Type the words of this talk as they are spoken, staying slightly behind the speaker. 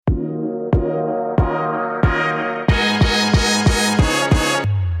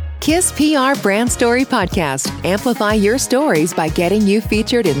KISS PR Brand Story Podcast. Amplify your stories by getting you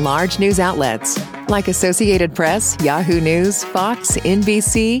featured in large news outlets like Associated Press, Yahoo News, Fox,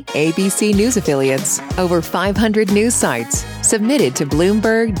 NBC, ABC News affiliates, over 500 news sites, submitted to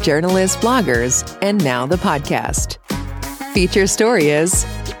Bloomberg, journalists, bloggers, and now the podcast. Feature story is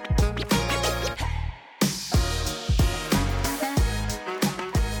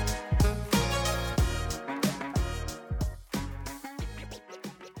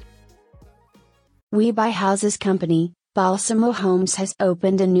We Buy Houses company, Balsamo Homes has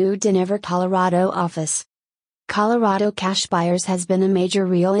opened a new Denever, Colorado office. Colorado Cash Buyers has been a major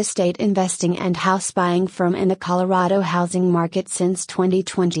real estate investing and house buying firm in the Colorado housing market since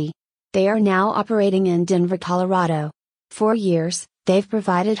 2020. They are now operating in Denver, Colorado. For years, they've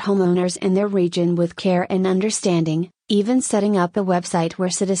provided homeowners in their region with care and understanding, even setting up a website where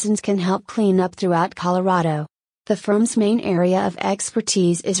citizens can help clean up throughout Colorado. The firm's main area of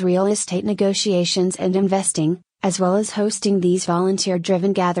expertise is real estate negotiations and investing, as well as hosting these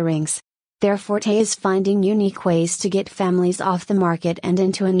volunteer-driven gatherings. Their forte is finding unique ways to get families off the market and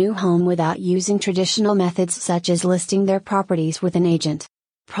into a new home without using traditional methods such as listing their properties with an agent.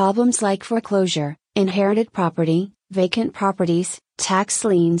 Problems like foreclosure, inherited property, vacant properties, tax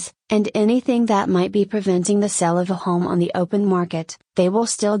liens, and anything that might be preventing the sale of a home on the open market, they will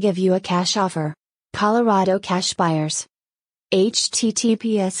still give you a cash offer. Colorado Cash Buyers.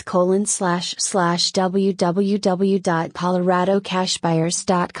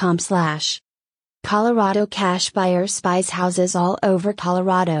 https://www.coloradocashbuyers.com/ Colorado Cash Buyers buys houses all over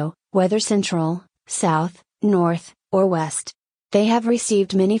Colorado, whether central, south, north, or west. They have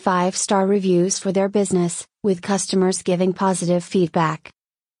received many 5-star reviews for their business, with customers giving positive feedback.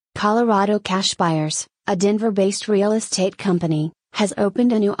 Colorado Cash Buyers, a Denver-based real estate company, has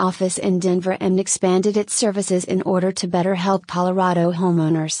opened a new office in Denver and expanded its services in order to better help Colorado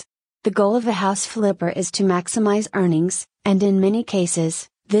homeowners. The goal of a house flipper is to maximize earnings, and in many cases,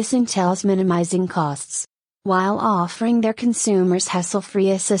 this entails minimizing costs. While offering their consumers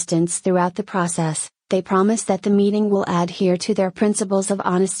hassle-free assistance throughout the process, they promise that the meeting will adhere to their principles of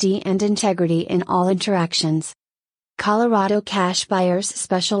honesty and integrity in all interactions. Colorado Cash Buyers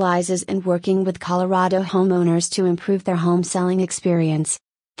specializes in working with Colorado homeowners to improve their home selling experience.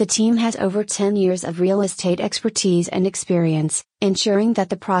 The team has over 10 years of real estate expertise and experience, ensuring that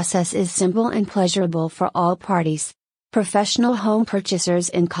the process is simple and pleasurable for all parties. Professional home purchasers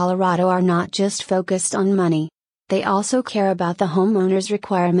in Colorado are not just focused on money. They also care about the homeowner's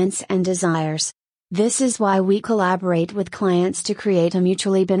requirements and desires. This is why we collaborate with clients to create a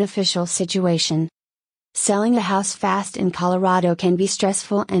mutually beneficial situation. Selling a house fast in Colorado can be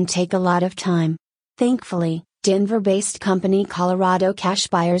stressful and take a lot of time. Thankfully, Denver-based company Colorado Cash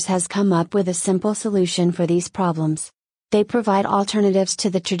Buyers has come up with a simple solution for these problems. They provide alternatives to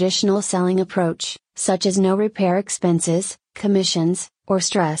the traditional selling approach, such as no repair expenses, commissions, or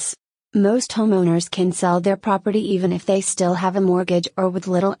stress. Most homeowners can sell their property even if they still have a mortgage or with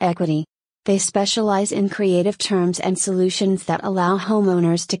little equity. They specialize in creative terms and solutions that allow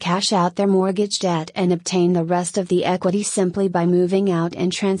homeowners to cash out their mortgage debt and obtain the rest of the equity simply by moving out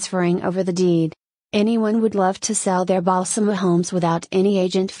and transferring over the deed. Anyone would love to sell their Balsamo homes without any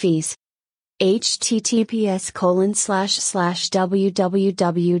agent fees.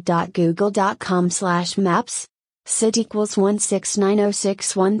 https://www.google.com/maps Sit equals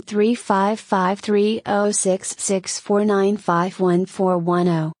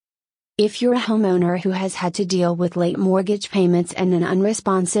 169061355306649514110. If you're a homeowner who has had to deal with late mortgage payments and an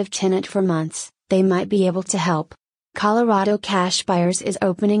unresponsive tenant for months, they might be able to help. Colorado Cash Buyers is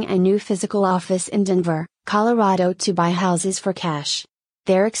opening a new physical office in Denver, Colorado to buy houses for cash.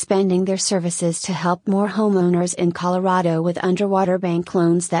 They're expanding their services to help more homeowners in Colorado with underwater bank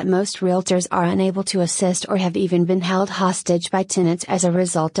loans that most realtors are unable to assist or have even been held hostage by tenants as a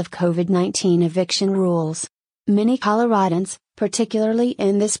result of COVID-19 eviction rules. Many Coloradans, particularly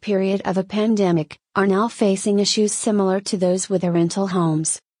in this period of a pandemic, are now facing issues similar to those with their rental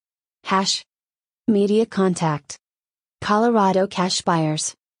homes. Media contact. Colorado Cash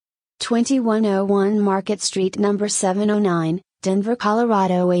Buyers. 2101 Market Street No. 709, Denver,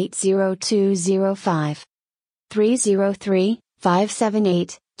 Colorado 80205.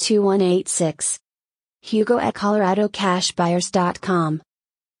 303-578-2186. Hugo@coloradocashbuyers.com.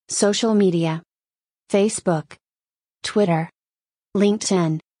 Social media. Facebook, Twitter,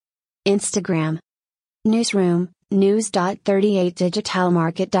 LinkedIn, Instagram. Newsroom,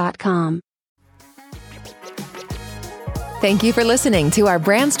 news.38digitalmarket.com. Thank you for listening to our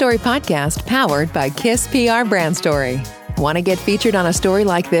Brand Story podcast powered by KISS PR Brand Story. Want to get featured on a story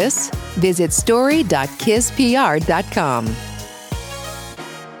like this? Visit story.kisspr.com.